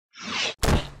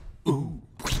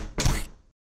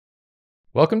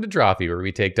Welcome to Drawfee, where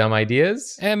we take dumb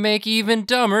ideas and make even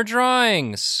dumber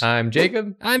drawings. I'm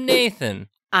Jacob. I'm Nathan.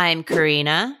 I'm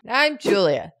Karina. I'm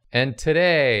Julia. And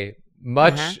today,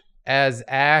 much as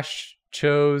Ash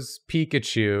chose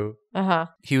Pikachu...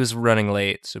 He was running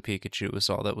late, so Pikachu was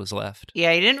all that was left.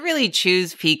 Yeah, he didn't really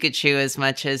choose Pikachu as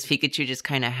much as Pikachu just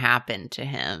kind of happened to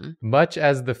him. Much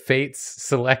as the fates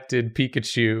selected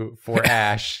Pikachu for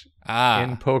Ash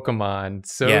in Pokemon,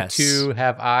 so too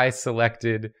have I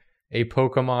selected a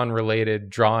Pokemon-related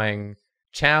drawing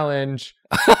challenge.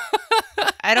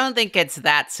 I don't think it's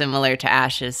that similar to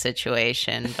Ash's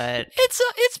situation, but...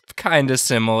 It's kind of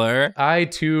similar. I,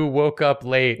 too, woke up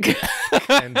late,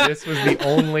 and this was the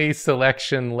only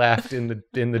selection left in the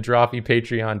Drawfee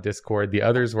Patreon Discord. The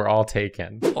others were all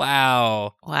taken.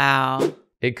 Wow.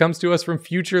 It comes to us from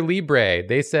Future Libre.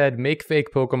 They said, make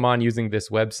fake Pokemon using this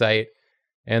website,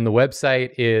 and the website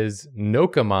is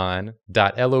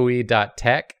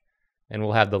nokamon.loe.tech. And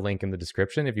we'll have the link in the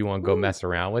description if you want to go mess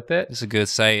around with it. It's a good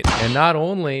site. And not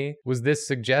only was this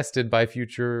suggested by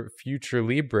Futura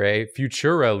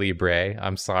Libre,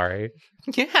 I'm sorry,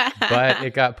 but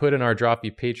it got put in our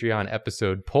Drawfee Patreon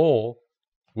episode poll,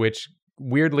 which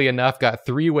weirdly enough got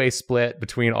three-way split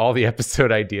between all the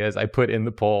episode ideas I put in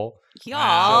the poll.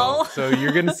 Y'all. So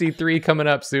you're going to see 3 coming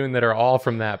up soon that are all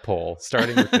from that poll,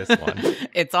 starting with this one.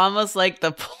 It's almost like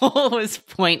the poll was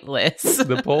pointless.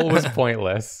 The poll was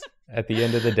pointless at the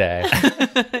end of the day.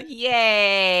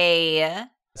 Yay.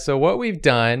 So what we've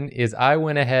done is I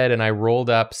went ahead and I rolled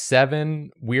up 7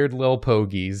 weird little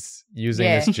pogies using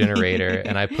this generator,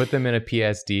 and I put them in a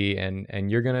PSD,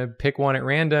 and you're gonna pick one at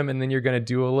random, and then you're gonna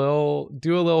do a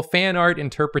little fan art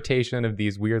interpretation of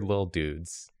these weird little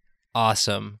dudes.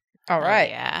 Awesome. All right.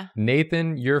 Yeah.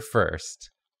 Nathan, you're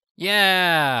first.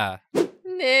 Yeah.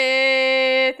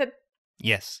 Nathan.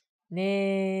 Yes.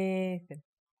 Nathan.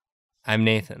 I'm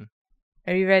Nathan.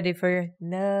 Are you ready for your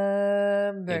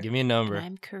number? Yeah, give me a number.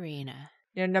 I'm Karina.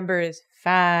 Your number is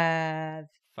 5.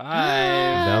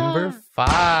 5. Number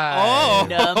 5.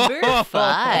 Number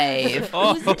 5.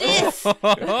 Who's this? Is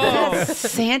that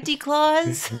Santa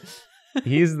Claus?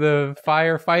 He's the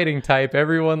firefighting type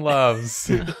everyone loves.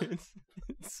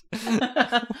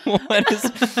 What is...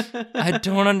 I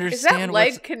don't understand. Is that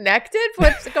leg connected?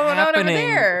 What's going on over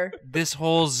there? This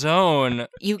whole zone.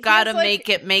 You gotta make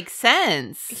it make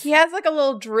sense. He has like a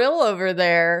little drill over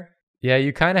there. Yeah,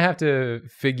 you kind of have to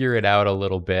figure it out a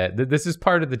little bit. This is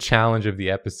part of the challenge of the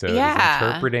episode, is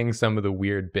interpreting some of the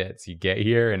weird bits you get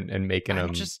here and making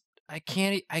them... I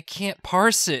can't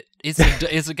parse it.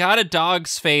 It's got a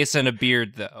dog's face and a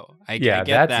beard, though. I get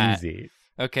that's easy.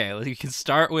 Okay, we can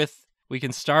start with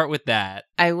that.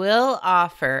 I will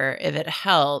offer, if it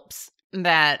helps,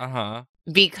 that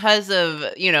because of,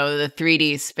 the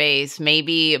 3D space,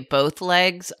 maybe both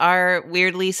legs are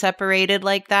weirdly separated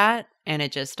like that, and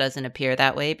it just doesn't appear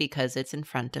that way because it's in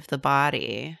front of the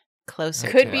body. Closer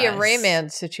Could to be us. a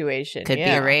Rayman situation. Could be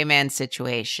a Rayman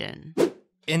situation.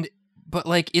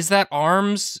 But is that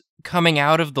arms coming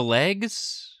out of the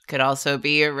legs? Could also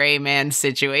be a Rayman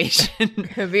situation.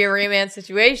 Could be a Rayman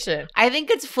situation. I think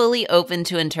it's fully open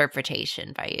to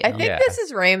interpretation by you. I think this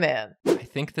is Rayman. I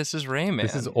think this is Rayman.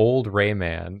 This is old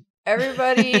Rayman.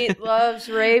 Everybody loves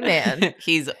Rayman.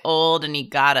 He's old and he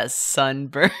got a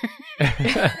sunburn.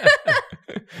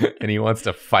 And he wants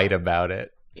to fight about it.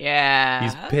 Yeah.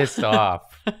 He's pissed off.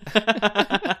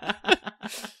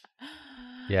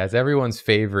 Yeah, it's everyone's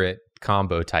favorite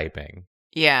combo typing.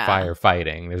 Yeah.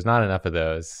 Firefighting. There's not enough of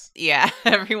those. Yeah,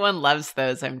 everyone loves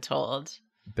those, I'm told.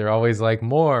 They're always like,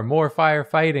 more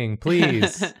firefighting,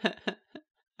 please.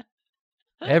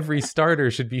 Every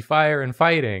starter should be fire and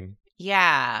fighting.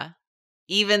 Yeah.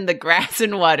 Even the grass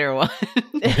and water one.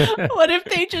 What if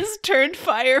they just turned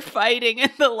firefighting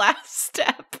in the last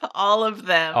step? All of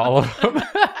them. All of them.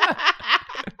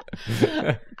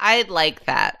 I'd like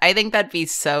that. I think that'd be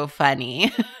so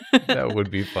funny. That would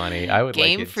be funny. I would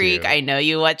Game like it Freak, too. I know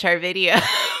you watch our video.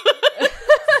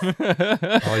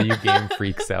 All you game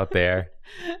freaks out there.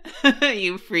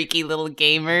 You freaky little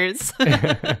gamers.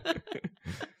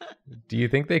 Do you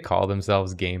think they call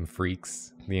themselves game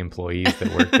freaks, the employees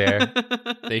that work there?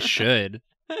 They should.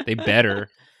 They better.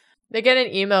 They get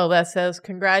an email that says,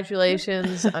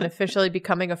 congratulations on officially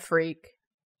becoming a freak.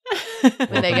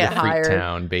 When they get hired. Freak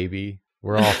Town, baby.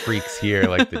 We're all freaks here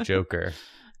like the Joker.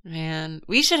 Man,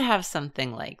 we should have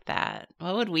something like that.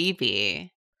 What would we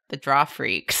be? The Draw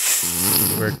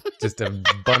Freaks. We're just a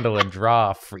bundle of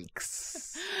draw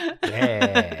freaks.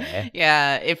 Yeah.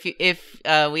 Yeah, if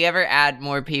we ever add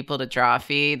more people to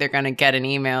Drawfee, they're going to get an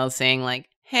email saying like,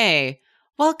 hey,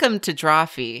 Welcome to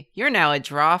Drawfee. You're now a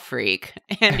draw freak,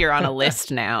 and you're on a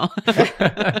list now.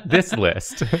 This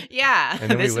list. Yeah, and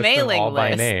then this we list mailing them all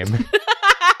list. by name.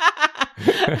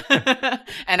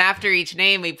 And after each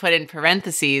name, we put in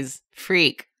parentheses,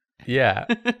 freak. Yeah.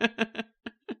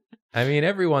 I mean,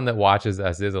 everyone that watches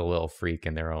us is a little freak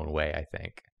in their own way, I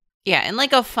think. Yeah, in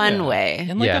like a fun way.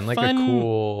 In like yeah, a in like fun, a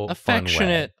cool, affectionate.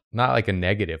 fun way. Not like a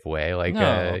negative way. Like,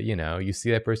 No. you see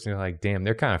that person, you're like, damn,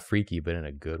 they're kind of freaky, but in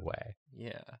a good way.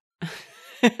 Yeah.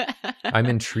 I'm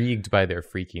intrigued by their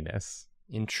freakiness.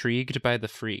 Intrigued by the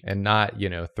freak. And not,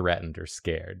 threatened or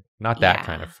scared. Not that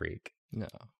kind of freak. No,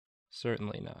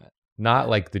 certainly not. Not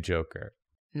like the Joker.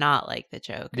 Not like the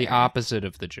Joker. The opposite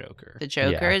of the Joker. The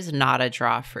Joker is not a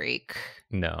draw freak.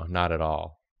 No, not at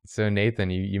all. So,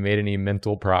 Nathan, you made any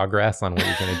mental progress on what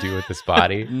you're going to do with this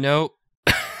body? Nope.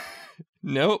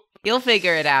 Nope. You'll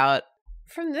figure it out.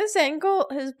 From this angle,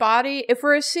 his body, if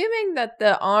we're assuming that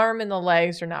the arm and the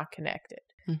legs are not connected,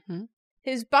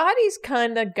 his body's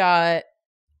kind of got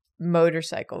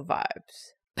motorcycle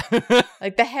vibes.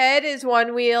 Like the head is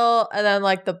one wheel, and then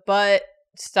like the butt,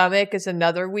 stomach is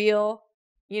another wheel.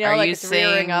 It's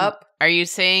rearing up. Are you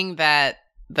saying that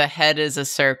the head is a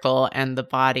circle and the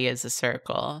body is a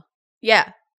circle?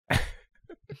 Yeah.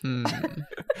 I'm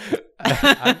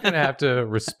going to have to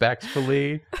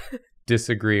respectfully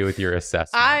disagree with your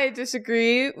assessment. I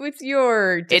disagree with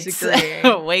your disagreeing.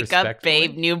 It's wake up,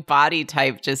 babe. New body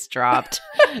type just dropped.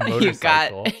 you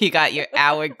got your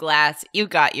hourglass. You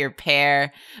got your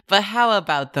pear. But how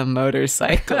about the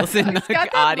motorcycles in the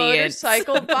got audience?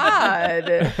 Motorcycle bod.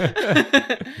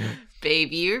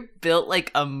 Babe, you're built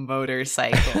like a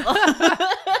motorcycle.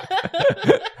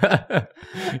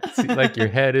 See, like your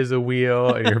head is a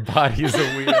wheel and your body is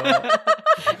a wheel.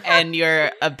 And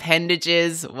your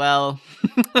appendages, well,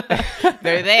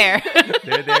 they're there.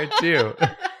 They're there too.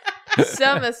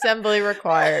 Some assembly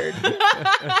required.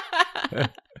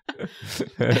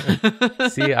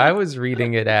 See, I was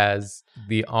reading it as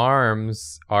the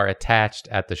arms are attached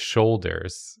at the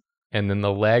shoulders, and then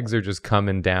the legs are just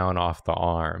coming down off the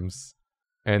arms.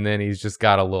 And then he's just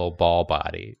got a little ball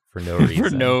body for no reason. For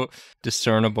no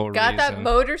discernible reason. Got that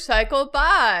motorcycle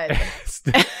bod.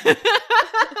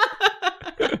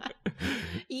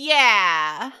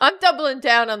 Yeah. I'm doubling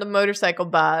down on the motorcycle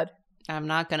bod. I'm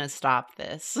not going to stop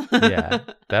this. Yeah.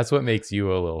 That's what makes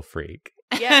you a little freak.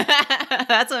 Yeah.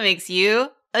 That's what makes you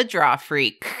a draw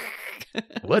freak.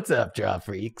 What's up, draw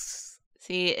freaks?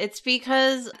 See, it's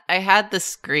because I had the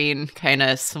screen kind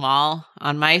of small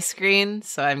on my screen,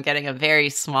 so I'm getting a very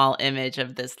small image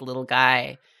of this little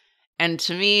guy. And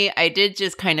to me, I did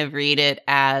just kind of read it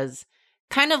as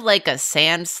kind of like a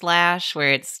sand slash,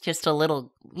 where it's just a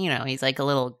little, he's like a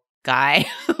little guy,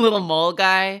 a little mole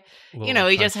guy.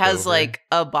 He just has like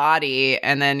a body,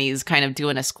 and then he's kind of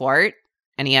doing a squirt,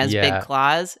 and he has big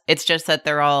claws. It's just that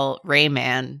they're all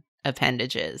Rayman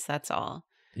appendages, that's all.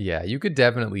 Yeah, you could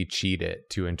definitely cheat it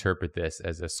to interpret this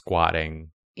as a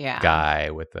squatting guy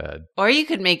with a... Or you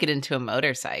could make it into a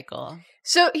motorcycle.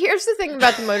 So here's the thing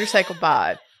about the motorcycle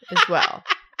bod as well.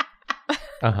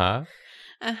 Uh-huh.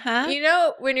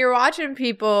 Uh-huh. When you're watching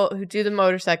people who do the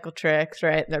motorcycle tricks,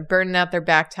 right? They're burning out their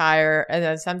back tire, and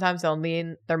then sometimes they'll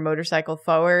lean their motorcycle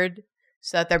forward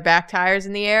so that their back tire's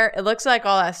in the air. It looks like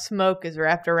all that smoke is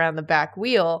wrapped around the back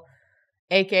wheel,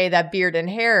 aka that beard and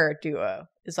hair duo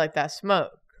is like that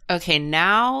smoke. Okay,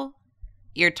 now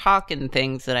you're talking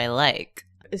things that I like.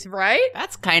 Is right?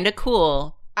 That's kind of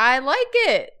cool. I like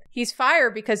it. He's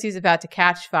fire because he's about to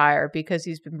catch fire because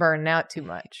he's been burning out too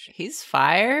much. He's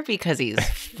fire because he's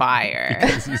fire.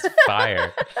 Because he's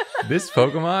fire. This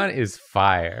Pokemon is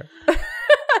fire.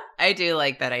 I do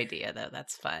like that idea, though.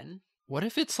 That's fun. What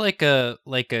if it's like a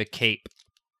cape?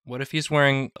 What if he's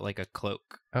wearing like a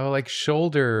cloak? Oh, like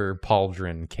shoulder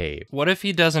pauldron cape. What if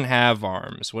he doesn't have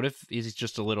arms? What if he's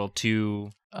just a little too...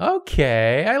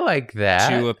 Okay, I like that.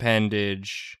 Two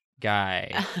appendage guy.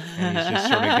 And he's just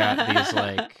sort of got these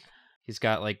like... He's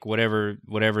got like whatever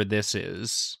this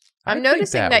is. I'm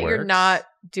noticing that you're not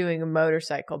doing a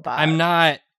motorcycle bod. I'm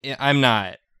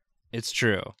not. It's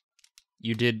true.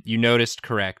 You noticed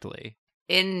correctly.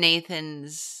 In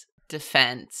Nathan's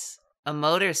defense, a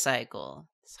motorcycle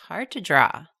is hard to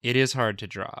draw. It is hard to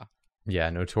draw. Yeah,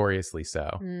 notoriously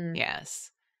so.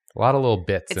 Yes. A lot of little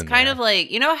bits in there. It's kind of like,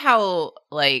 how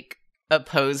like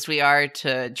opposed we are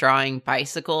to drawing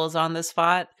bicycles on the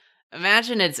spot?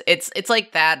 Imagine it's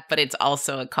like that, but it's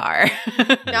also a car.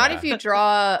 Not if you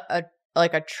draw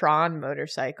a Tron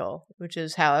motorcycle, which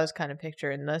is how I was kind of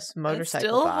picturing this motorcycle. It's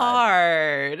still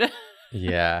hard.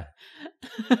 Yeah.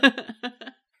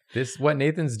 What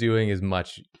Nathan's doing is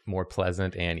much more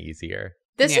pleasant and easier.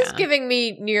 This is giving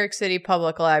me New York City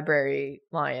Public Library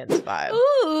Lions vibe.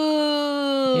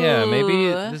 Ooh. Yeah, maybe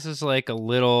this is like a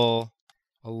little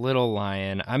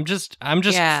lion. I'm just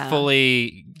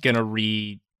fully gonna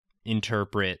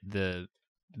reinterpret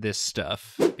this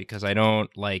stuff because I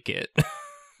don't like it.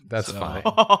 That's fine.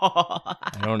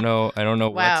 I don't know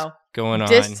Wow. what's going on.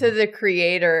 Just to the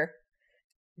creator.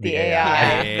 The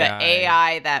AI. Yeah, the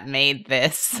AI that made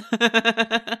this.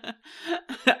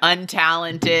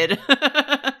 Untalented.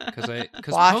 Because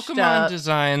Pokemon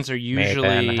designs are usually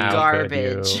Nathan,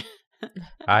 garbage.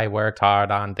 I worked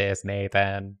hard on this,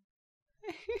 Nathan.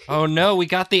 Oh no, we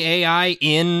got the AI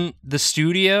in the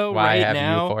studio Why right have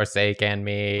now. you forsaken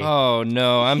me? Oh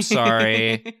no, I'm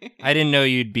sorry. I didn't know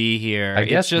you'd be here. I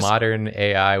guess modern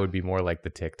AI would be more like the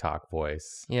TikTok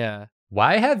voice. Yeah.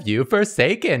 Why have you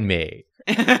forsaken me?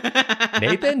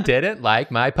 Nathan didn't like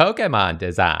my Pokemon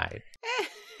design.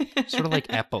 Sort of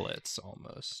like epaulets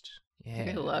almost.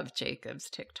 Yeah. I love Jacob's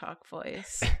TikTok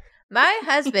voice. My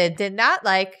husband did not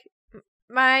like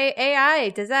my AI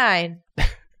design.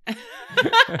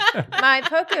 My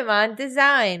Pokemon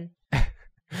design.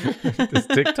 Does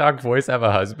TikTok voice have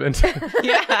a husband?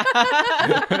 Yeah.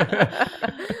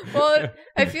 Well,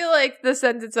 I feel like the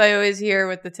sentence I always hear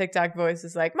with the TikTok voice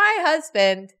is like, my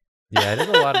husband. Yeah, there's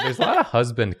a lot of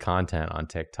husband content on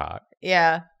TikTok.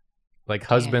 Yeah. Like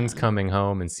husbands coming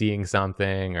home and seeing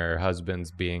something, or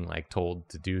husbands being like told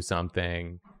to do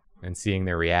something and seeing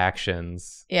their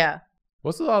reactions. Yeah.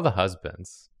 What's with all the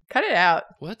husbands? Cut it out.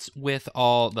 What's with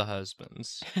all the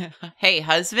husbands? Hey,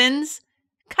 husbands,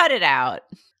 cut it out.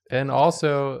 And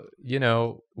also,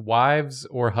 wives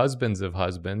or husbands of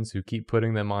husbands who keep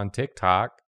putting them on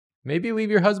TikTok, maybe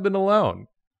leave your husband alone.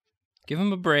 Give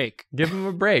him a break. Give him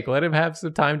a break. Let him have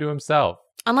some time to himself.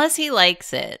 Unless he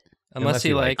likes it. Unless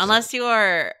he likes it. Unless you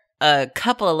are a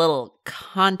couple of little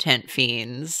content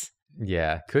fiends.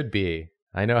 Yeah, could be.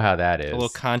 I know how that is. A little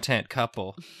content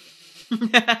couple.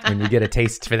 When you get a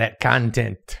taste for that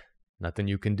content, nothing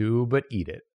you can do but eat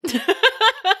it.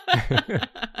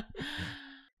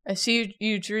 I see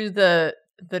you drew the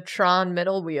Tron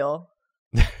middle wheel.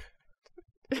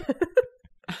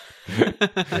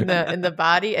 in the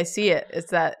body. I see it.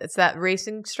 It's that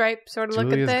racing stripe sort of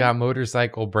looking Julia's thing. got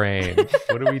motorcycle brain.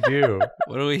 What do we do?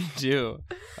 What do we do?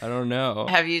 I don't know.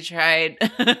 Have you tried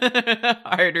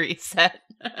hard reset?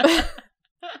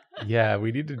 Yeah,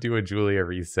 we need to do a Julia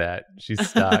reset. She's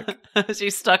stuck.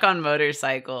 She's stuck on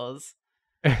motorcycles.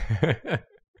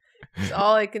 It's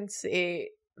all I can see.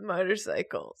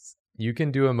 Motorcycles. You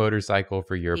can do a motorcycle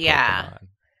for your Pokemon.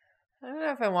 I don't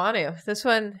know if I want to. This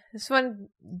one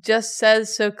just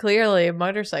says so clearly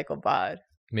motorcycle bod.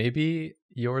 Maybe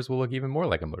yours will look even more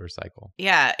like a motorcycle.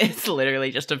 Yeah, it's literally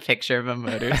just a picture of a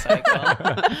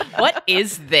motorcycle. What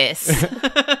is this?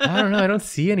 I don't know. I don't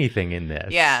see anything in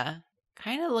this. Yeah.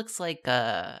 Kind of looks like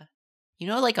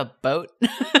like a boat.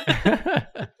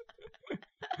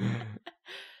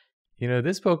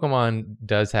 This Pokemon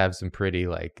does have some pretty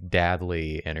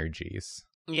dadly energies.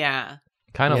 Yeah.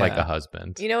 Kind of like a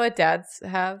husband. You know what dads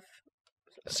have?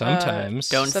 Sometimes.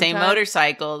 Don't say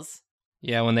motorcycles.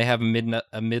 Yeah, when they have a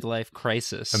midlife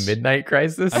crisis. A midnight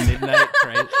crisis? A midnight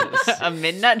crisis. A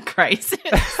midnight crisis.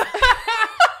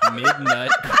 Midnight.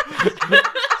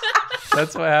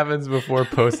 That's what happens before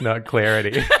post-nut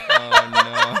clarity.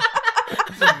 Oh,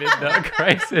 no. A midnight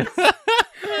crisis.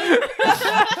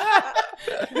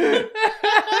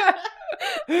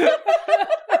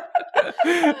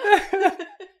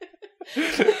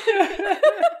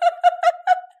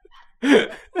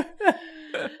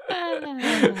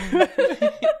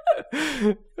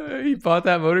 He bought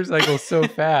that motorcycle so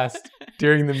fast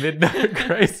during the midnight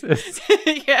crisis.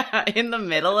 Yeah, in the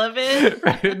middle of it.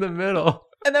 Right in the middle.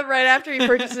 And then right after he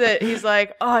purchases it, he's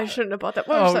like, "Oh, I shouldn't have bought that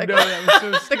motorcycle." Oh no, that was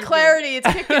so the stupid. clarity,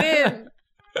 it's kicking in.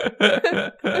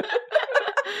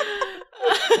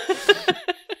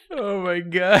 Oh my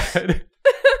god.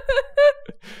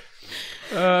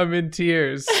 I'm in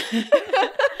tears.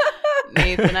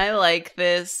 Nathan, I like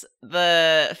this.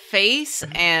 The face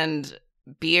and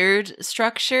beard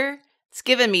structure, it's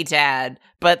giving me dad,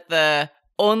 but the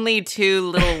only two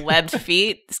little webbed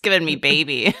feet, it's giving me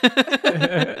baby.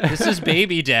 This is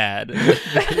baby dad.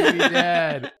 Baby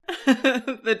dad.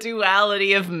 The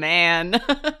duality of man.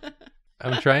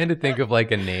 I'm trying to think of a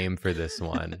name for this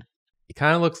one. It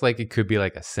kind of looks like it could be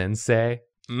like a sensei.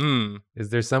 Is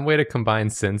there some way to combine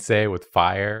sensei with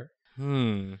fire?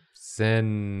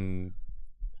 Sin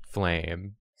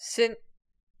flame.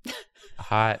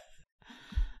 Hot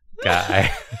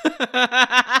guy.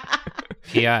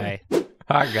 PI.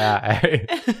 Hot guy.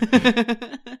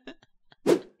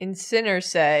 In Sinner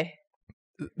say.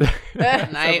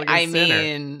 I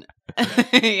mean,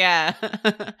 yeah,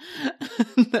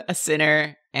 a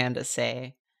sinner and a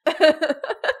say.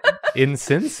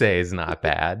 Insensei is not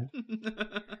bad.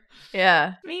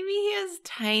 Yeah. Maybe he has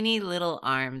tiny little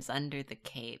arms under the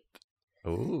cape.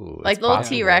 Ooh, like little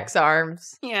possible. T-Rex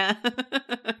arms. Yeah.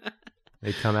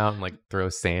 They come out and like throw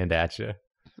sand at you.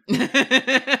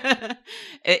 It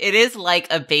is like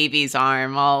a baby's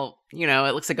arm.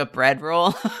 It looks like a bread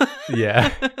roll.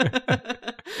 Yeah.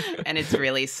 And it's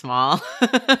really small.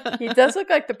 He does look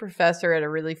like the professor at a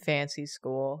really fancy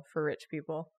school for rich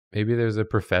people. Maybe there's a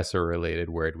professor-related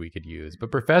word we could use, but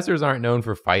professors aren't known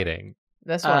for fighting.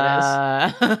 This one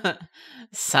is.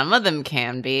 Some of them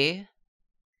can be.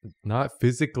 Not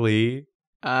physically.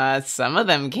 Some of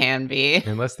them can be.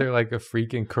 Unless they're like a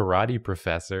freaking karate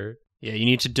professor. Yeah, you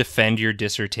need to defend your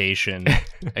dissertation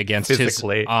against his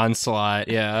onslaught.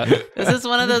 Yeah. This is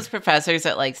one of those professors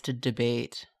that likes to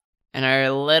debate and are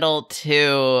a little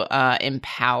too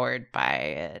empowered by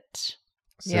it.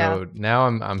 So now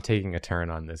I'm taking a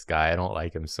turn on this guy. I don't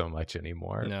like him so much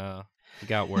anymore. No, it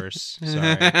got worse.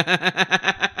 Sorry.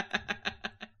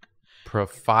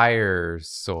 Professor.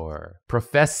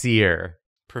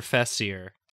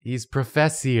 He's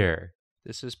Professor.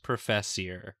 This is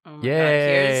Professor. Oh my God.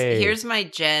 Here's my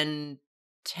Gen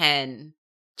 10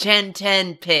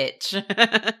 pitch.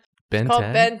 Ben 10? Called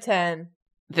Ben 10.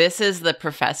 This is the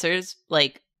professor's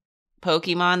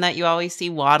Pokemon that you always see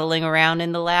waddling around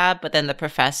in the lab, but then the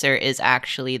professor is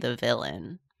actually the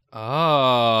villain.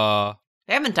 Oh.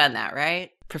 They haven't done that,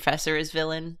 right? Professor is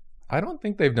villain? I don't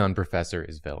think they've done Professor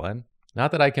is villain.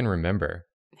 Not that I can remember.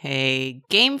 Hey,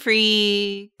 Game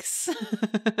Freaks.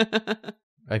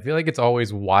 I feel like it's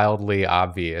always wildly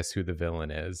obvious who the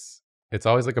villain is. It's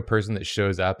always like a person that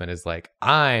shows up and is like,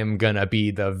 I'm gonna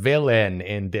be the villain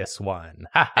in this one.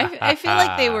 I feel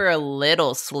like they were a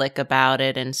little slick about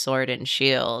it in Sword and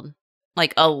Shield.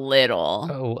 Like a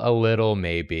little. A little,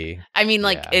 maybe. I mean,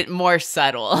 like it more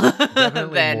subtle.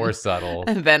 Definitely more subtle.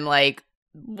 Than like,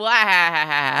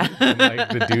 wah. And, like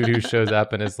the dude who shows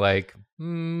up and is like,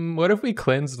 what if we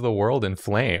cleansed the world in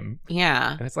flame?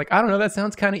 Yeah. And it's like, I don't know, that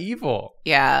sounds kind of evil.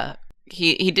 Yeah.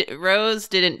 Rose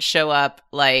didn't show up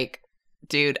like,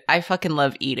 dude, I fucking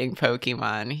love eating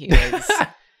Pokemon.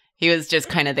 He was just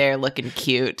kind of there looking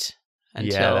cute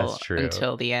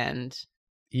until the end.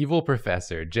 Evil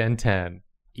Professor, Gen 10.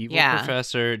 Evil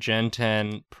Professor, Gen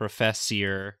 10,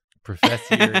 Professor.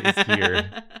 Professor is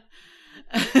here.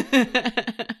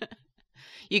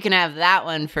 You can have that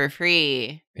one for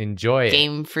free. Enjoy it.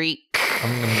 Game Freak.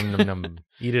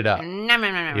 Eat it up.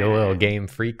 You little Game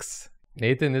Freaks.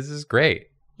 Nathan, this is great.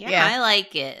 Yeah, I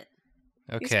like it.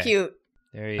 Okay. He's cute.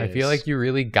 There he is. I feel like you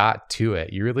really got to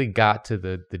it. You really got to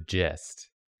the gist.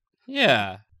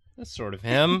 Yeah, that's sort of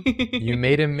him. You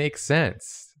made him make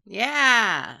sense.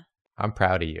 Yeah. I'm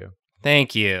proud of you.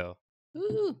 Thank you.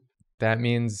 Ooh. That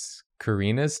means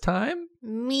Karina's time?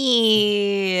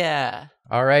 Me.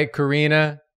 All right,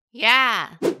 Karina.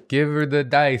 Yeah. Give her the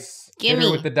dice. Gimme. Hit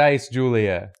her with the dice,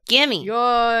 Julia. Gimme.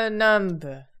 Your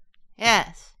number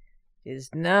Yes. is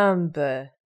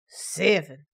number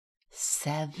 7.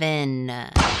 7.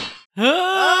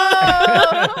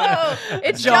 Oh,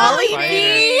 it's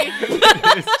Jollibee.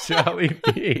 It's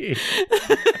Jollibee.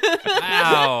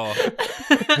 Wow.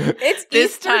 It's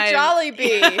This Easter time-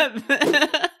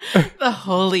 Jollibee. The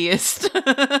holiest.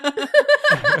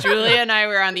 Julia and I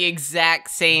were on the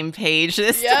exact same page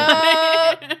this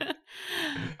time.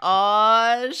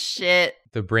 Oh, shit.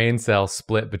 The brain cell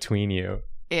split between you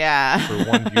Yeah. for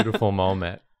one beautiful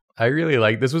moment. I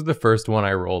really this was the first one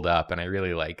I rolled up and I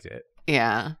really liked it.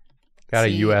 Yeah. Got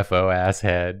See? a UFO ass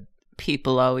head.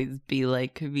 People always be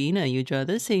like, Kavina, you draw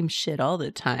the same shit all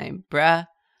the time. Bruh,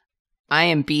 I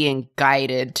am being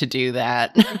guided to do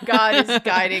that. God is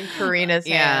guiding Karina's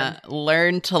hand. Yeah,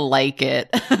 learn to like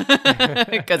it.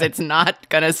 Because it's not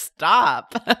going to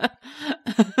stop.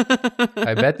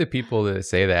 I bet the people that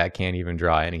say that can't even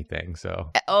draw anything,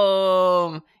 so.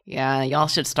 Oh, yeah, y'all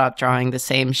should stop drawing the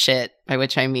same shit. By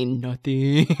which I mean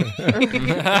nothing.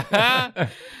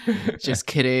 Just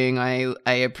kidding. I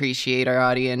appreciate our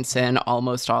audience, and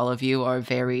almost all of you are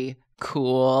very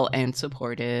cool and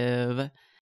supportive.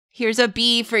 Here's a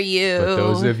B for you. But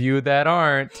those of you that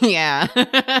aren't, yeah,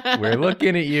 we're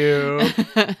looking at you.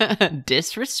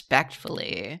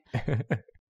 Disrespectfully.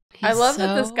 I love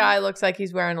that this guy looks like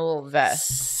he's wearing a little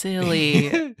vest.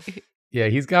 Silly. Yeah,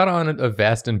 he's got on a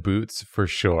vest and boots for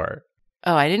sure.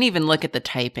 Oh, I didn't even look at the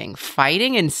typing.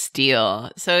 Fighting and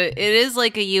steel. So it is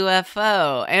like a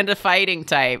UFO and a fighting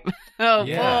type. Oh,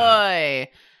 boy.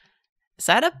 Is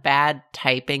that a bad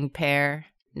typing pair,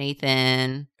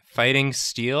 Nathan? Fighting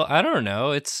steel? I don't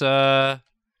know. It's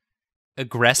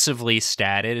aggressively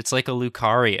statted. It's like a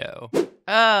Lucario.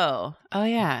 Oh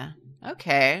yeah.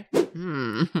 Okay.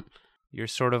 You're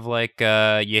sort of like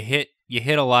you hit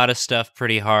a lot of stuff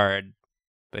pretty hard,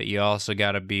 but you also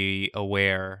got to be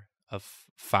aware of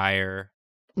fire.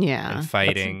 Yeah. And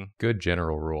fighting. That's a good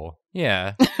general rule.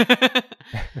 Yeah.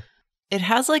 It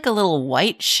has like a little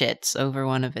white shits over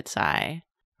one of its eye.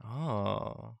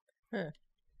 Oh.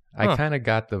 I kind of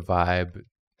got the vibe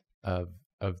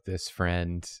of this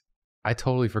friend. I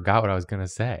totally forgot what I was going to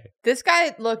say. This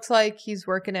guy looks like he's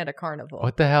working at a carnival.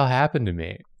 What the hell happened to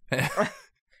me?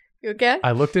 You okay?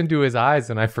 I looked into his eyes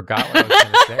and I forgot what I was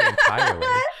going to say entirely.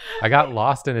 I got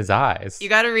lost in his eyes. You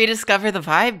got to rediscover the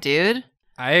vibe, dude.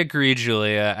 I agree,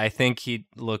 Julia. I think he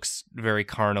looks very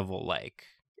carnival-like.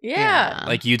 Yeah.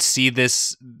 Like you'd see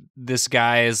this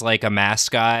guy as like a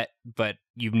mascot, but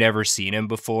you've never seen him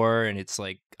before, and it's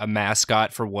like a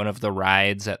mascot for one of the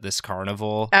rides at this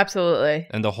carnival. Absolutely.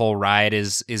 And the whole ride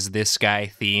is this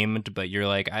guy themed, but you're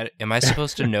like, am I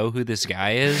supposed to know who this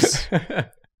guy is?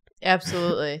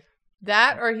 Absolutely.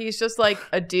 That, or he's just like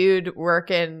a dude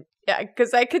working. Yeah,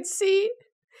 because I could see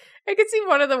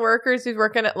one of the workers who's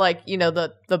working at like, you know,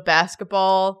 the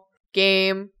basketball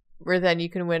game where then you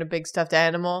can win a big stuffed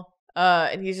animal.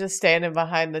 And he's just standing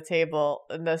behind the table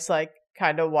in this like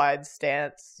kind of wide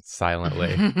stance.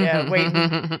 Silently. Yeah,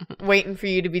 waiting for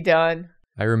you to be done.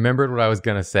 I remembered what I was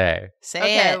going to say.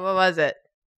 Say it. What was it?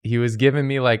 He was giving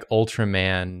me like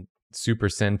Ultraman Super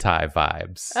Sentai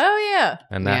vibes. Oh, yeah.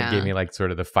 And that gave me like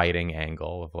sort of the fighting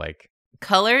angle of like...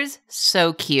 Colors,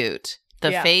 so cute.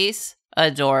 The face,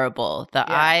 adorable. The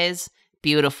eyes,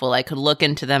 beautiful. I could look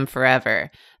into them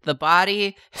forever. The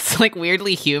body, it's like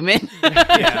weirdly human.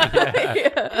 Yeah.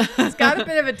 It's got a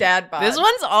bit of a dad bod. This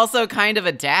one's also kind of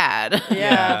a dad.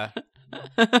 Yeah.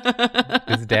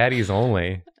 It's daddy's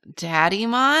only.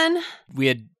 Daddymon? We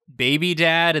had baby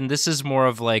dad, and this is more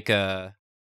of like a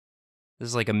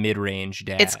mid-range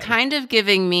dad. It's kind of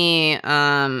giving me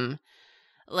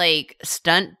like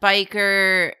stunt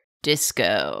biker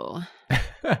disco.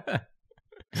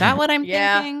 Is that what I'm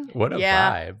thinking? What a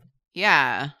vibe.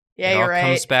 Yeah. Yeah, it you're all right.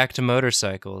 comes back to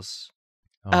motorcycles.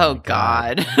 Oh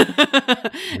God.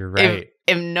 You're right.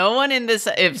 If no one in this,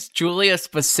 if Julia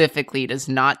specifically does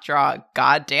not draw a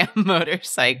goddamn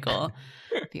motorcycle,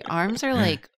 the arms are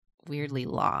like weirdly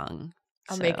long.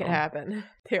 I'll make it happen.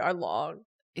 They are long.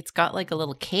 It's got like a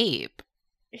little cape.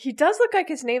 He does look like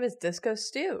his name is Disco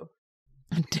Stew.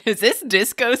 Is this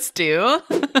Disco Stew?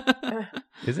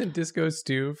 Isn't Disco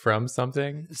Stew from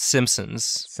something?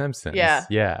 Simpsons. Yeah.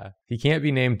 Yeah. He can't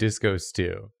be named Disco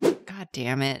Stew. God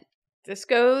damn it.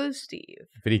 Disco Steve.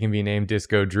 But he can be named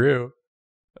Disco Drew.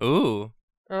 Ooh.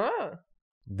 Oh.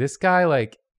 This guy,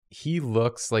 like, he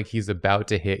looks like he's about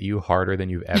to hit you harder than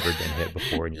you've ever been hit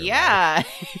before in your life.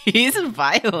 He's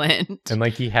violent. And,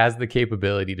 like, he has the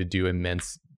capability to do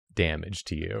immense damage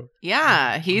to you.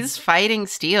 Yeah, he's fighting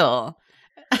steel.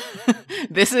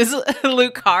 This is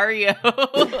Lucario.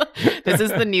 This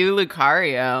is the new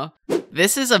Lucario.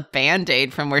 This is a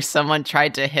Band-Aid from where someone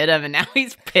tried to hit him and now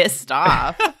he's pissed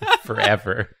off.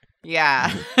 Forever.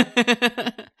 Yeah.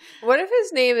 What if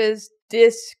his name is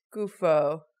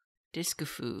Discufo?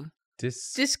 Discufoo.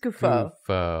 Discufo.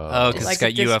 Oh, because like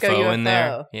it's got UFO in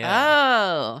there. Yeah.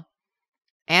 Oh.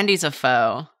 And he's a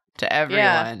foe to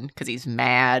everyone because he's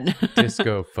mad.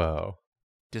 Disco foe.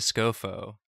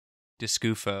 Discofo.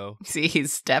 Discufo. See,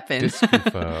 he's stepping.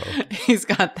 Discufo. He's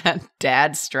got that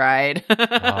dad stride.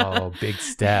 Oh, big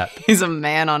step. He's a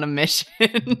man on a mission.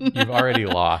 You've already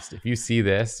lost. If you see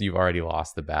this, you've already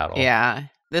lost the battle. Yeah.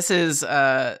 This is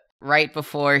right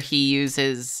before he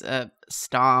uses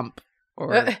Stomp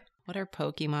or what are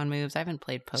Pokemon moves? I haven't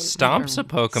played Pokemon. Stomp's a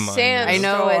Pokemon. Sandstorm. I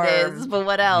know it is, but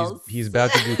what else? He's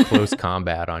about to do close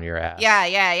combat on your ass.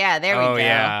 Yeah. There we go. Oh,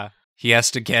 yeah. He has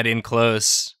to get in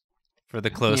close for the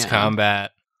close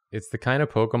combat. It's the kind of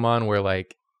Pokemon where,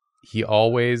 like, he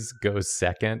always goes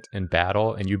second in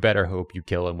battle, and you better hope you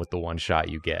kill him with the one shot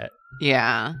you get.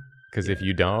 Yeah. Because if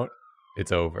you don't,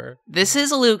 it's over. This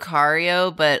is a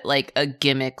Lucario, but like a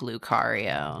gimmick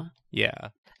Lucario. Yeah.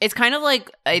 It's kind of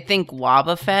like, I think,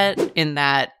 Wobbuffet in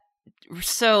that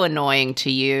so annoying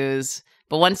to use,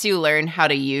 but once you learn how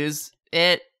to use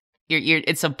it,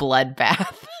 it's a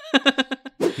bloodbath.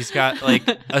 He's got like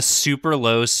a super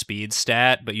low speed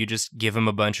stat, but you just give him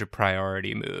a bunch of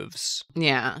priority moves.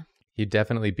 Yeah. He'd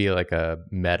definitely be like a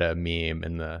meta meme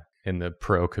in the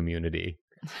pro community.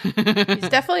 He's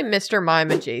definitely Mr.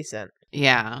 Mime adjacent.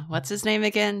 Yeah. What's his name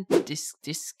again?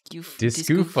 Discufo.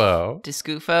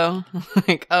 Discufo.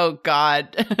 Like, oh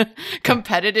God.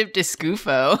 Competitive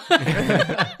Discufo.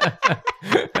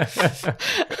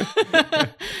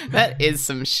 That is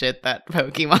some shit that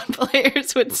Pokemon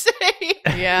players would say.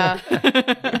 Yeah.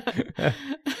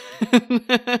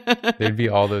 There'd be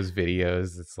all those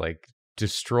videos. It's like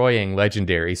destroying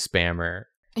legendary spammer.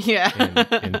 Yeah.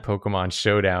 In Pokemon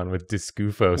Showdown with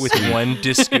Discufo. With one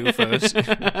Discufo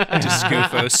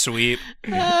sweep.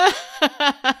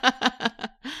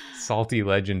 Salty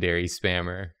legendary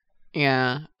spammer.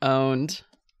 Yeah. Owned.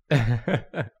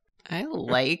 I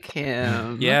like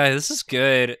him. Yeah, this is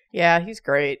good. Yeah, he's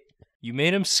great. You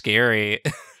made him scary.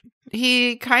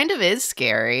 He kind of is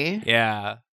scary.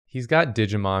 Yeah. He's got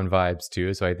Digimon vibes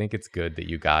too, so I think it's good that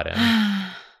you got him.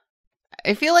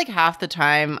 I feel like half the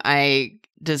time I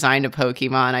design a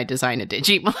Pokemon, I design a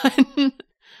Digimon.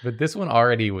 But this one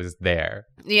already was there.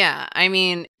 Yeah, I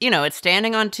mean, it's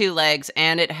standing on two legs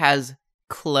and it has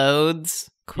clothes,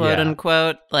 quote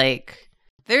unquote. Like,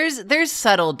 there's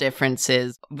subtle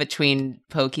differences between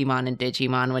Pokemon and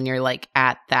Digimon when you're like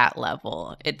at that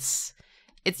level. It's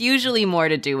usually more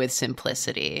to do with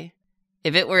simplicity.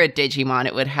 If it were a Digimon,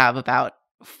 it would have about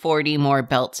 40 more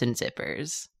belts and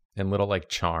zippers. And little like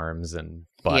charms and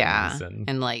buttons. Yeah,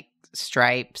 and like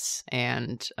stripes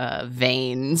and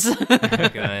veins.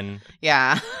 Gun.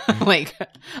 Yeah, like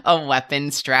a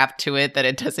weapon strapped to it that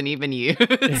it doesn't even use.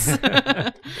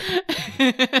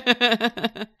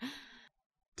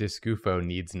 Discufo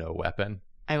needs no weapon.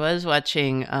 I was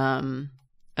watching a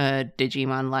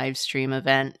Digimon live stream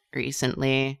event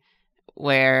recently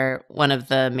where one of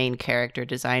the main character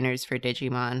designers for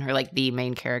Digimon, or like the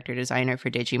main character designer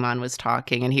for Digimon, was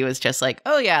talking, and he was just like,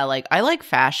 oh yeah, like I like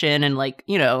fashion and like,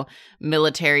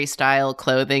 military style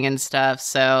clothing and stuff.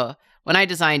 So when I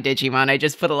design Digimon, I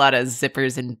just put a lot of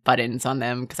zippers and buttons on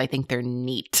them because I think they're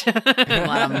neat. A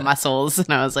lot of muscles.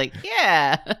 And I was like,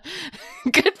 yeah,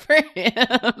 good for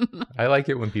him. I like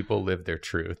it when people live their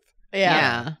truth.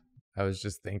 Yeah. I was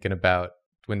just thinking about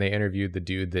when they interviewed the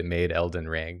dude that made Elden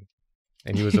Ring.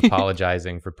 And he was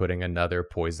apologizing for putting another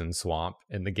poison swamp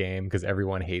in the game because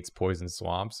everyone hates poison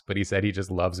swamps. But he said he just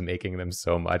loves making them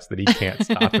so much that he can't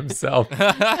stop himself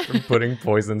from putting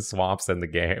poison swamps in the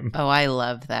game. Oh, I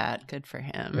love that. Good for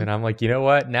him. And I'm like, you know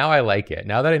what? Now I like it.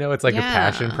 Now that I know it's like a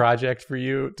passion project for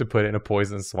you to put in a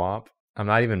poison swamp, I'm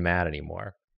not even mad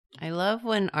anymore. I love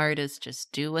when artists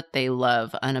just do what they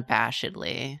love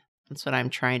unabashedly. That's what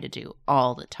I'm trying to do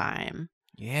all the time.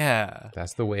 Yeah.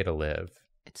 That's the way to live.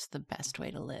 It's the best way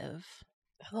to live.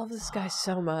 I love this guy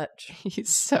so much.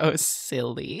 He's so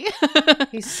silly.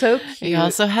 He's so cute. He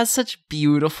also has such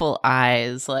beautiful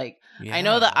eyes. Like, I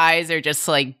know the eyes are just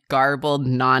like garbled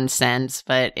nonsense,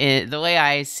 but the way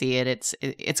I see it,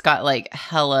 it's got like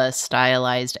hella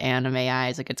stylized anime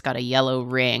eyes. Like, it's got a yellow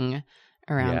ring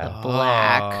around the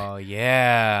black. Oh,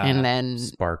 yeah. And then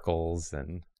sparkles,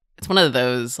 and it's one of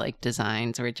those like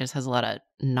designs where it just has a lot of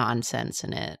nonsense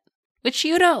in it. Which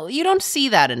you don't see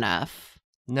that enough.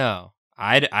 No,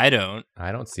 I don't.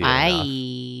 I don't see it enough.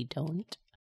 I don't.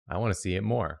 I want to see it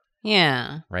more.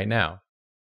 Yeah. Right now.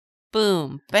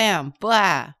 Boom, bam,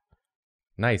 blah.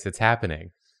 Nice, it's happening.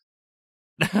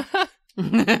 I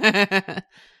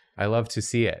love to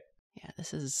see it. Yeah,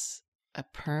 this is a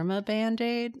perma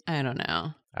Band-Aid? I don't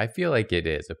know. I feel like it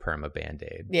is a perma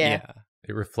Band-Aid. Yeah.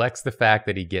 It reflects the fact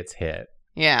that he gets hit.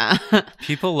 Yeah.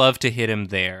 People love to hit him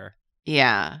there.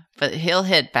 Yeah, but he'll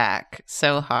hit back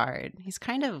so hard. He's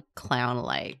kind of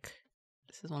clown-like.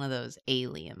 This is one of those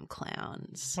alien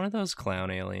clowns. One of those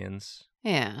clown aliens.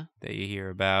 Yeah. That you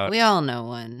hear about. We all know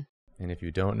one. And if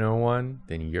you don't know one,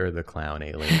 then you're the clown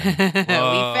alien. We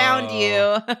found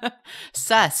you.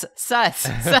 Sus.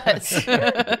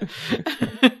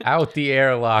 Out the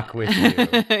airlock with you.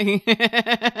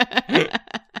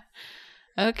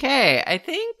 Okay, I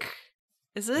think...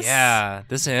 Is this? Yeah,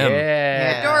 this is him.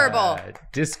 Yeah. Adorable.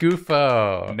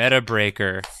 Discufo. Meta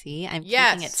breaker. See, I'm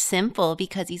keeping it simple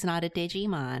because he's not a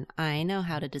Digimon. I know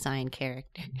how to design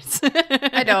characters.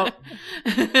 I don't.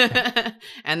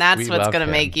 And that's what's going to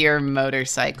him. make your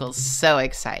motorcycle so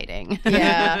exciting.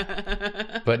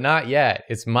 Yeah. But not yet.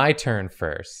 It's my turn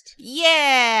first.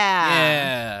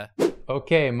 Yeah.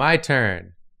 Okay, my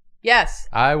turn. Yes.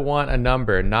 I want a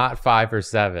number, not 5 or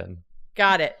 7.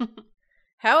 Got it.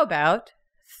 How about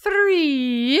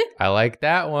 3? I like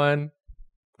that one.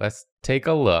 Let's take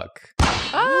a look.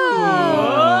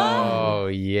 Oh,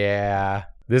 yeah.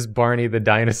 This Barney the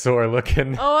dinosaur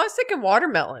looking. Oh, I was thinking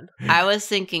watermelon. I was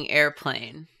thinking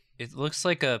airplane. It looks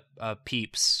like a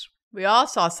Peeps We all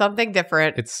saw something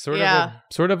different. It's sort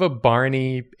of a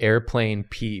Barney airplane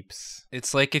Peeps.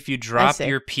 It's like if you drop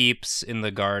your Peeps in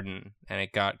the garden and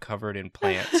it got covered in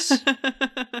plants.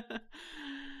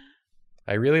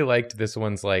 I really liked this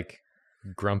one's like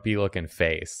grumpy looking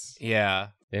face. Yeah.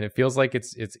 And it feels like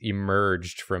it's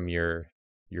emerged from your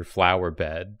flower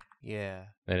bed. Yeah.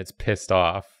 And it's pissed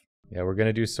off. Yeah, we're going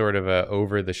to do sort of a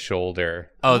over the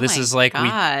shoulder. Oh, this is like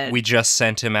we just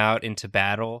sent him out into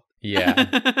battle.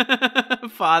 Yeah.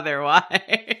 Father,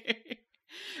 why?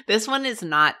 This one is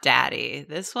not daddy.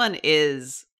 This one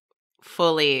is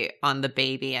fully on the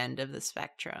baby end of the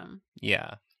spectrum.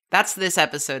 Yeah. That's this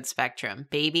episode's spectrum.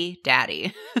 Baby,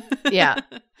 daddy. Yeah.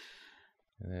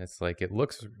 And it's like, it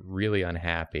looks really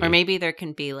unhappy. Or maybe there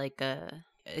can be like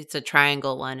it's a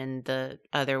triangle one and the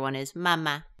other one is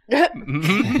mama. Mama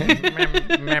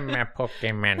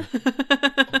Pokemon.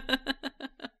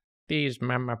 These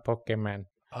Mama Pokemon.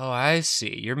 Oh, I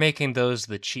see. You're making those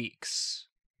the cheeks.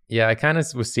 Yeah, I kind of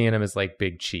was seeing them as like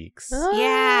big cheeks. Oh.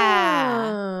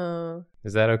 Yeah.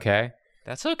 Is that okay?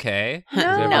 That's okay. Is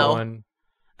everyone...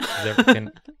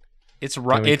 It's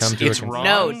wrong. It's wrong.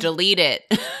 No, delete it.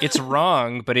 It's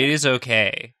wrong, but it is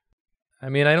okay. I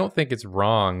mean, I don't think it's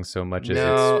wrong so much as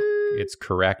it's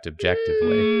correct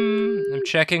objectively. I'm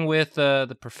checking with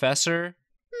the professor.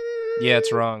 Yeah,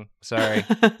 it's wrong. Sorry.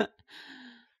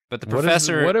 But the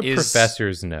professor what do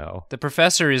professors know? The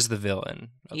professor is the villain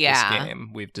of this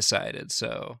game, we've decided.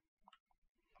 So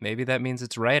maybe that means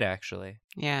it's right, actually.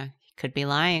 Yeah, he could be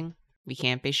lying. We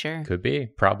can't be sure. Could be.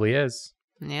 Probably is.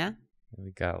 Yeah.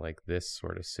 We got like this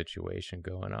sort of situation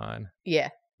going on.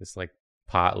 Yeah. This like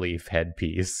pot leaf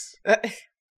headpiece.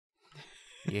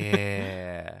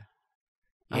 Yeah.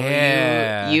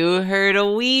 Yeah. You heard a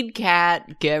weed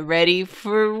cat. Get ready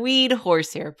for weed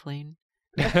horse airplane.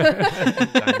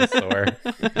 Dinosaur.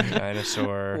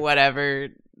 Whatever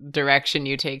direction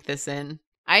you take this in.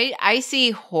 I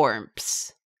see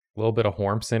hormps. A little bit of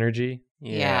hormps energy.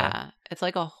 Yeah. It's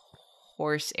like a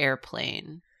horse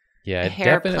airplane. Yeah, it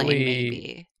definitely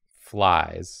maybe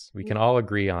flies. We can all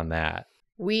agree on that.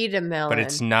 Weed-a-melon. But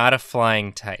it's not a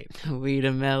flying type.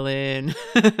 Weed-a-melon.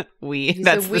 He's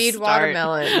that's a weed the start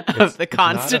watermelon of the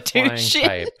Constitution. Not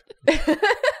a flying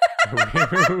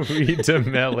type.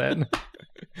 Weed-a-melon.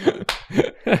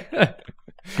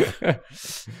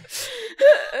 It's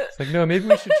like, no, maybe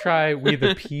we should try We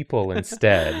the People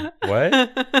instead. What?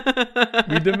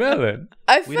 We the Melon.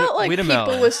 I felt like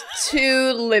people was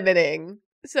too limiting.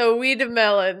 So We the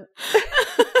Melon.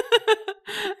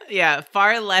 Yeah,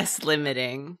 far less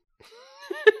limiting.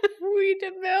 We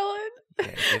the Melon.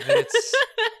 Yeah,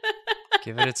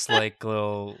 give it its like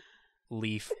little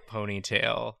leaf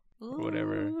ponytail or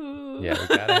whatever. Yeah, we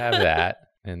gotta have that.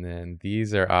 And then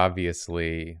these are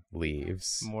obviously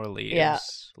leaves. More leaves. Yeah.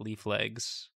 Leaf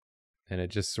legs. And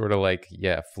it just sort of like,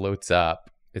 floats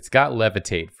up. It's got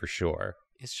levitate for sure.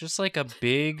 It's just like a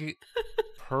big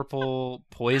purple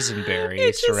poison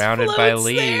berry surrounded by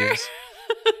leaves.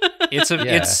 Its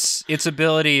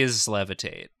ability is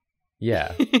levitate.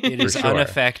 Yeah. It is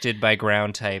unaffected by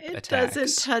ground type attacks. It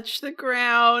doesn't touch the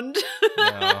ground.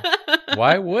 No.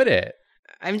 Why would it?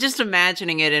 I'm just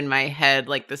imagining it in my head,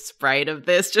 like the sprite of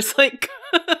this, just like...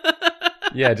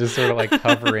 Yeah, just sort of like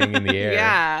hovering in the air.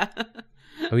 Yeah.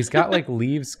 Oh, he's got like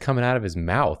leaves coming out of his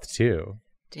mouth too.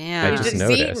 Damn. I just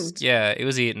noticed. Yeah, it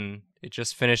was eaten. It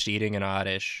just finished eating an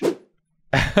oddish.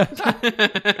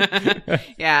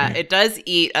 Yeah, it does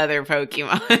eat other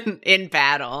Pokemon in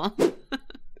battle.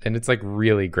 And it's like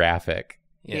really graphic.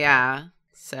 Yeah.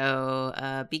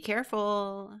 So be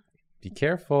careful. Be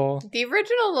careful. The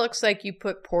original looks like you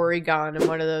put Porygon in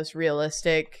one of those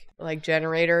realistic like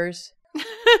generators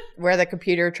where the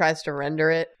computer tries to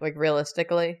render it like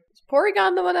realistically. Is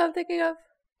Porygon the one I'm thinking of?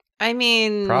 I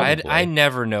mean, I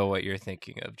never know what you're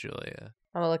thinking of, Julia.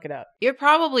 I'm gonna look it up. You're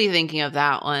probably thinking of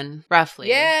that one, roughly.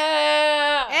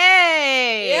 Yeah!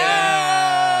 Hey!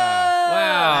 Yeah!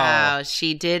 Wow,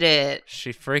 she did it.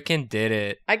 She freaking did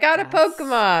it. I got a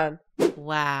Pokemon.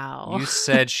 Wow. You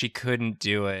said she couldn't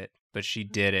do it, but she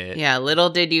did it. Yeah, little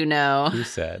did you know. Who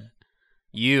said?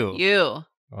 You. You.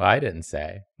 Well, I didn't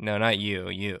say. No, not you.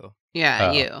 You.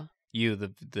 Yeah, you. You,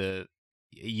 the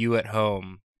you at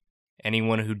home.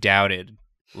 Anyone who doubted.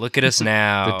 Look at us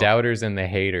now. The doubters and the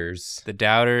haters. The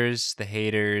doubters, the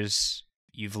haters.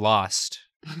 You've lost.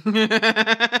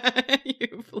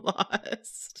 You've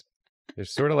lost.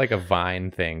 There's sort of like a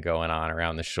vine thing going on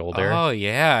around the shoulder. Oh,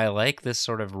 yeah. I like this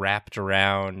sort of wrapped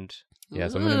around. Yeah,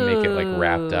 so I'm going to make it like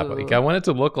wrapped up. Like, I want it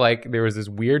to look like there was this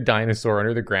weird dinosaur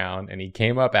under the ground and he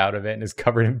came up out of it and is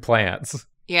covered in plants.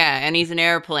 Yeah, and he's an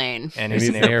airplane. And he's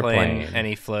an airplane. And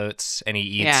he floats and he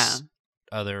eats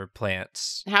other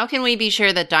plants. How can we be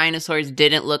sure that dinosaurs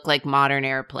didn't look like modern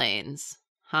airplanes?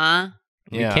 Huh?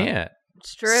 We can't.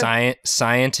 It's true.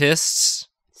 Scientists.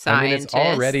 I mean, it's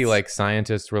already like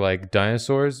scientists were like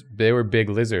dinosaurs. They were big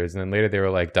lizards, and then later they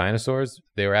were like dinosaurs.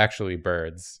 They were actually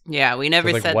birds. Yeah, we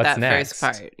never like, said what's that next?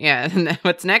 first part. Yeah,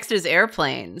 what's next is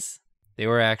airplanes. They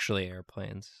were actually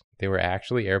airplanes. They were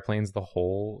actually airplanes the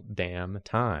whole damn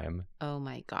time. Oh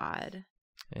my god.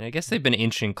 And I guess they've been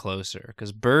inching closer,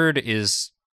 because bird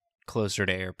is closer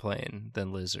to airplane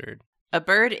than lizard. A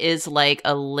bird is like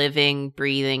a living,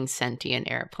 breathing,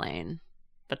 sentient airplane,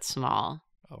 but small.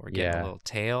 Oh, we're getting a little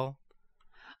tail.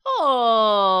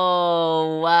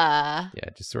 Oh. Yeah,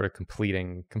 just sort of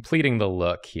completing the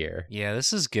look here. Yeah,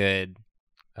 this is good.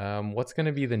 What's going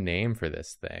to be the name for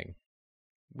this thing?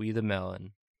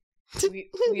 Weedamelon.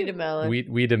 Weedamelon.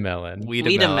 Weedamelon.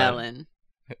 Weedamelon.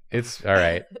 It's all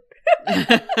right.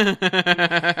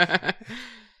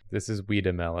 This is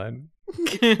Weedamelon.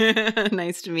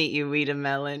 Nice to meet you,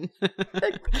 Weedamelon.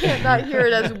 I can't not hear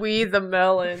it as We the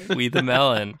Melon.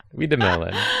 Weedamelon.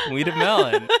 Weedamelon.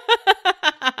 Weedamelon.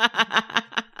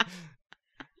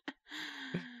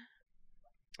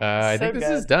 I think this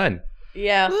is done.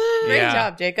 Yeah. Great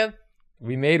job, Jacob.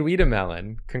 We made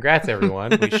Weedamelon. Congrats,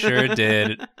 everyone. We sure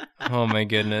did. Oh my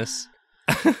goodness.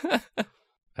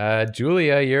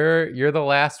 Julia, you're the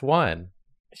last one.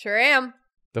 Sure am.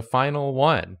 The final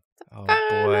one. Oh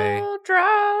boy.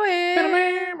 Drawing.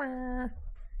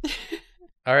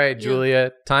 All right,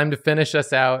 Julia, time to finish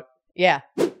us out. Yeah.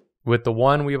 With the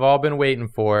one we've all been waiting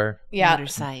for. Yeah.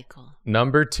 Motorcycle.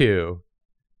 Number 2.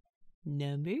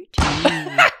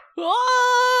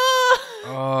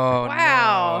 Oh,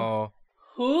 wow.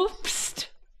 no. Oops.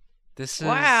 This is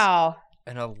Wow.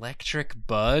 an electric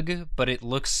bug, but it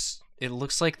looks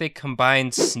like they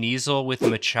combined Sneasel with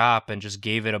Machop and just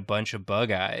gave it a bunch of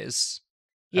bug eyes.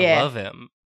 Yeah. I love him.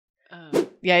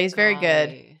 Yeah, he's very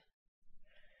good.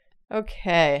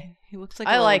 Okay. He looks like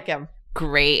I like him.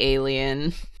 Gray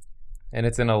alien. And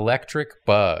it's an electric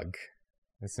bug.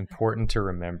 It's important to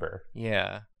remember.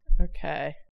 Yeah.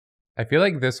 Okay. I feel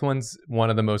like this one's one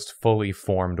of the most fully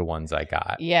formed ones I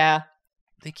got. Yeah.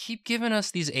 They keep giving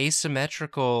us these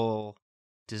asymmetrical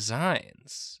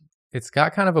designs. It's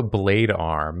got kind of a blade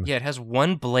arm. Yeah, it has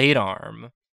one blade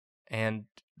arm and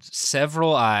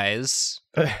several eyes.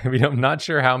 I'm not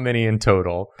sure how many in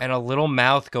total. And a little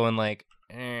mouth going like...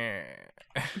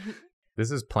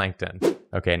 This is Plankton.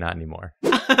 Okay, not anymore.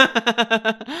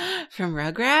 From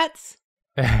Rugrats?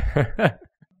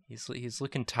 He's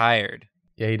looking tired.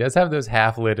 Yeah, he does have those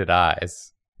half-lidded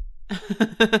eyes.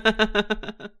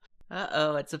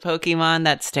 Uh-oh, it's a Pokemon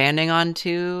that's standing on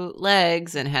 2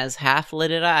 legs and has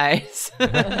half-lidded eyes.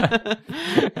 Internet,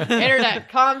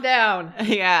 calm down.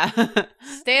 Yeah.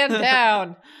 Stand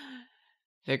down.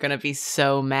 They're going to be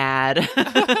so mad.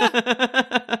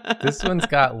 This one's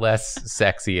got less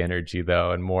sexy energy,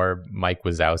 though, and more Mike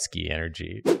Wazowski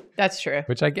energy. That's true.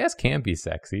 Which I guess can be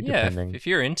sexy, depending if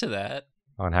you're into that.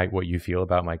 On what you feel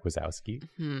about Mike Wazowski.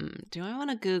 Do I want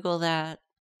to Google that?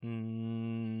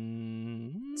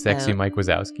 Sexy Mike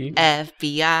Wazowski?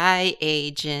 FBI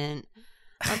agent.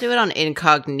 I'll do it on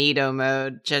incognito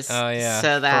mode, just so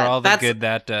that for all the good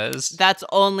that does. That's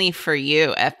only for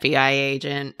you, FBI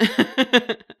agent.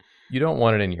 You don't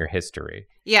want it in your history.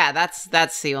 Yeah,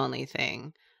 that's the only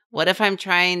thing. What if I'm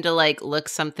trying to look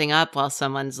something up while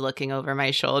someone's looking over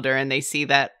my shoulder and they see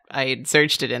that I had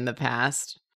searched it in the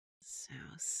past?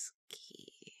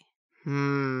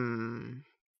 What's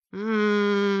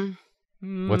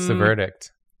the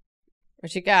verdict?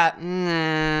 What you got?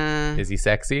 Is he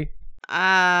sexy?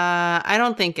 I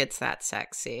don't think it's that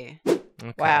sexy.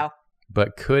 Okay. Wow.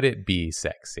 But could it be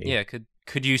sexy? Yeah,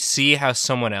 could you see how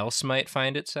someone else might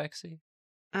find it sexy?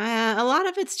 A lot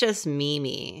of it's just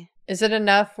meme-y. Is it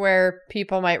enough where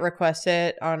people might request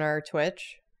it on our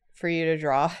Twitch for you to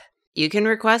draw? You can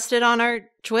request it on our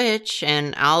Twitch,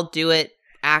 and I'll do it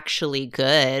actually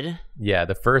good. Yeah,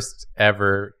 the first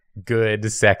ever good,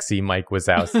 sexy Mike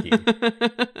Wazowski.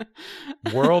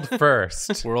 World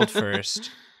first. World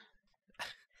first.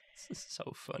 This is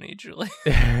so funny, Julie.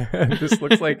 This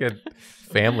looks like a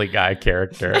Family Guy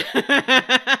character.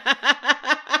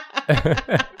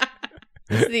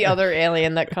 This is the other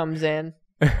alien that comes in.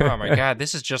 Oh my god,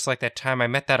 this is just like that time I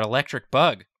met that electric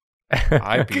bug.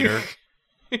 Hi, Peter.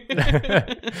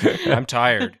 I'm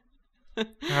tired.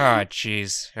 Ah,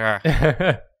 jeez.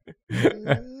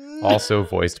 Also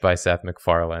voiced by Seth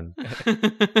MacFarlane.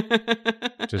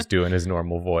 Just doing his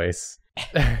normal voice.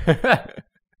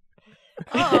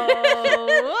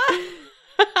 Oh.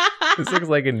 This looks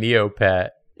like a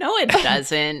Neopet. No, it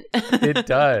doesn't. It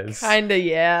does. Kinda,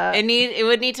 yeah. It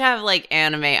would need to have like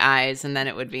anime eyes, and then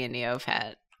it would be a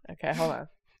Neopet. Okay, hold on.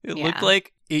 It looked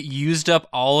like it used up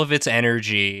all of its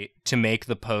energy to make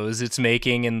the pose it's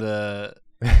making in the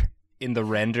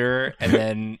render, and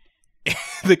then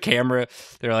the camera,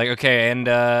 they're like, okay, and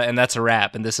that's a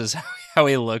wrap, and this is how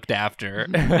he looked after.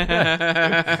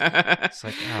 It's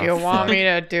like, oh, you want me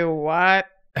to do what?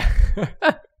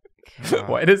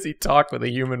 Why does he talk with a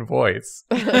human voice?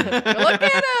 Look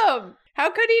at him!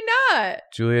 How could he not?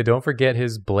 Julia, don't forget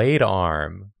his blade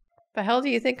arm. The hell do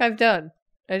you think I've done?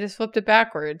 I just flipped it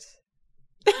backwards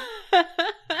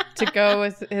to go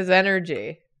with his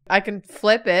energy. I can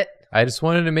flip it. I just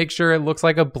wanted to make sure it looks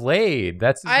like a blade.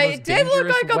 That's his most did look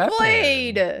dangerous like weapon. a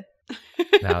blade.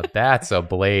 Now that's a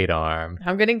blade arm.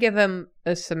 I'm gonna give him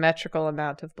a symmetrical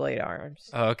amount of blade arms.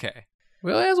 Oh, okay.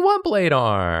 Well, he has one blade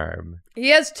arm. He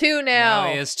has two now.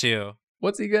 Now he has two.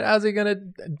 How's he gonna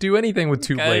do anything with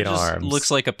two blade just arms?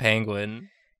 Looks like a penguin.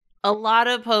 A lot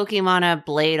of Pokemon have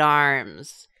blade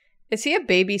arms. Is he a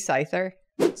baby Scyther?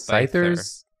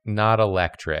 Scyther's not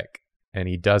electric, and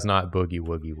he does not boogie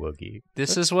woogie woogie.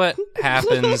 This is what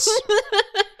happens.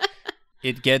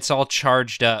 It gets all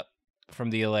charged up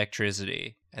from the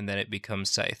electricity, and then it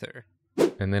becomes Scyther.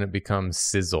 And then it becomes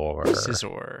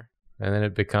Scizor. And then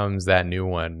it becomes that new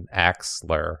one,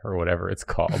 Axler, or whatever it's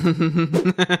called.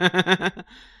 The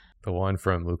one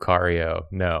from Lucario.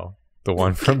 No. The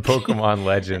one from Pokemon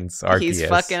Legends, Arceus. He's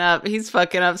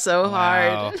fucking up so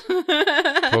hard.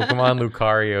 Pokemon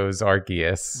Lucario's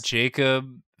Arceus. Jacob,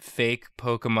 fake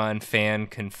Pokemon fan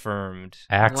confirmed.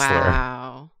 Axler.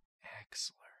 Wow.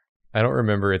 Axler. I don't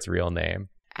remember its real name.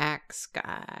 Axe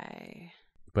guy.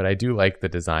 But I do like the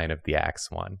design of the Axe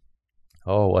one.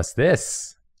 Oh, what's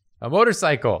this? A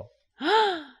motorcycle.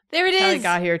 There it How he is.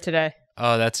 got here today.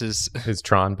 Oh, that's his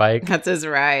Tron bike. That's his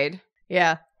ride.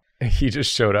 Yeah. He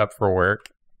just showed up for work.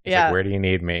 He's like, where do you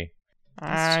need me?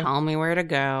 Just tell me where to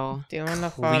go. Doing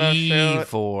the photo shoot.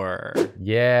 Cleavor.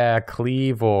 Yeah,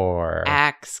 Cleavor.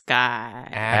 Axe guy.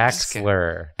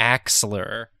 Axler.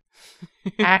 Axler.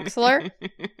 Axler?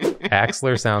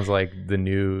 Axler sounds like the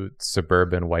new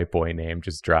suburban white boy name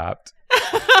just dropped.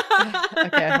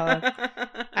 Okay, hold on.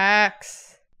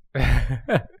 Axe.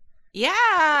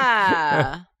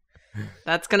 Yeah.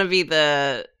 That's going to be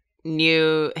the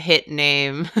new hit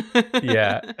name.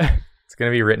 Yeah. It's going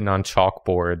to be written on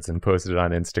chalkboards and posted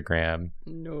on Instagram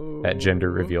at gender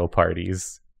reveal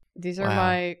parties. These are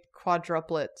my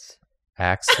quadruplets.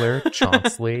 Axler,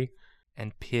 Chaunsley,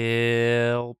 and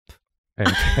Pilp. And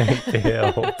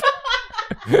Pilp.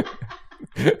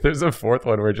 There's a fourth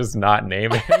one we're just not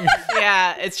naming.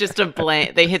 Yeah, it's just a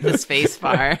blank. They hit the space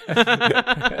bar. Just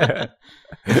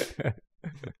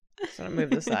gonna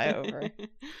move this eye over.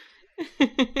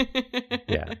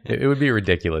 Yeah, it would be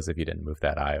ridiculous if you didn't move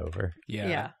that eye over.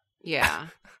 Yeah. Yeah.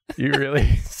 You really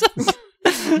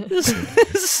This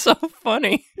is so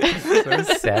funny. so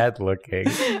sad looking.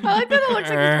 I like that it looks like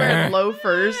he's wearing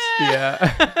loafers.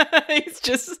 Yeah. He's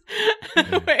just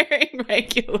wearing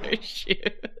regular shoes.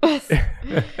 He's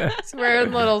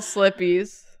wearing little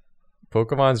slippies.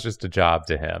 Pokemon's just a job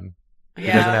to him. He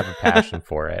Yeah. doesn't have a passion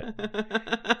for it.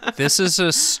 This is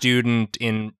a student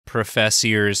in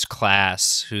Professor's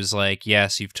class who's like,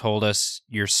 yes, you've told us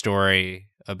your story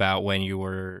about when you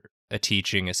were a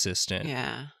teaching assistant.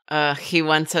 Yeah. He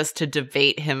wants us to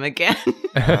debate him again.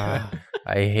 I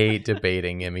hate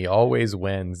debating him. He always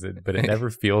wins, but it never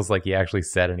feels like he actually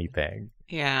said anything.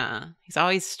 Yeah. He's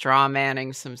always straw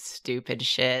manning some stupid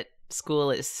shit.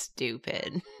 School is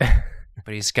stupid.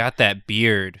 But he's got that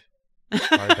beard.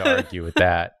 Hard to argue with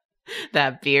that.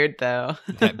 That beard, though.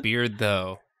 That beard,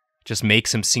 though, just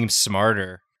makes him seem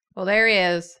smarter. Well, there he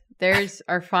is. There's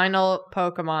our final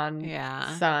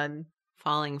Pokemon son.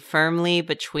 Falling firmly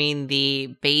between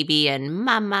the baby and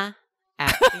mama.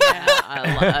 Dots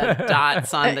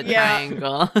on the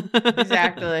triangle.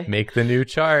 Exactly. Make the new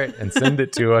chart and send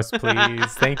it to us, please.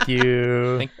 Thank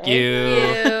you. Thank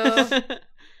you.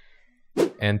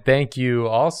 And thank you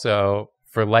also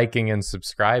for liking and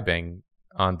subscribing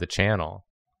on the channel.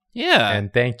 Yeah.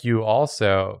 And thank you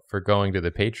also for going to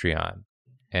the Patreon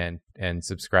and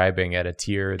subscribing at a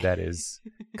tier that is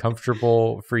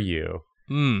comfortable for you.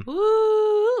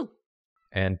 Woo!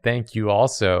 And thank you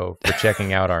also for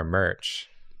checking out our merch.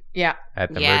 Yeah.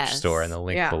 At the merch store in the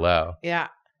link below. Yeah.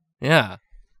 Yeah.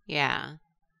 Yeah.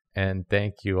 And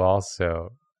thank you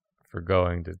also for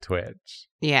going to Twitch.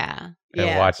 Yeah.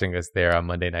 And watching us there on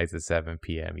Monday nights at 7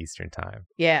 p.m. Eastern Time.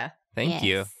 Yeah. Thank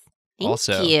you. Thank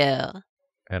you.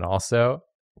 And also,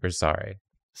 we're sorry.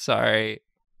 Sorry.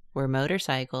 We're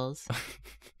motorcycles.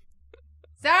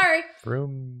 Sorry.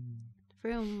 Vroom.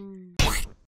 Vroom.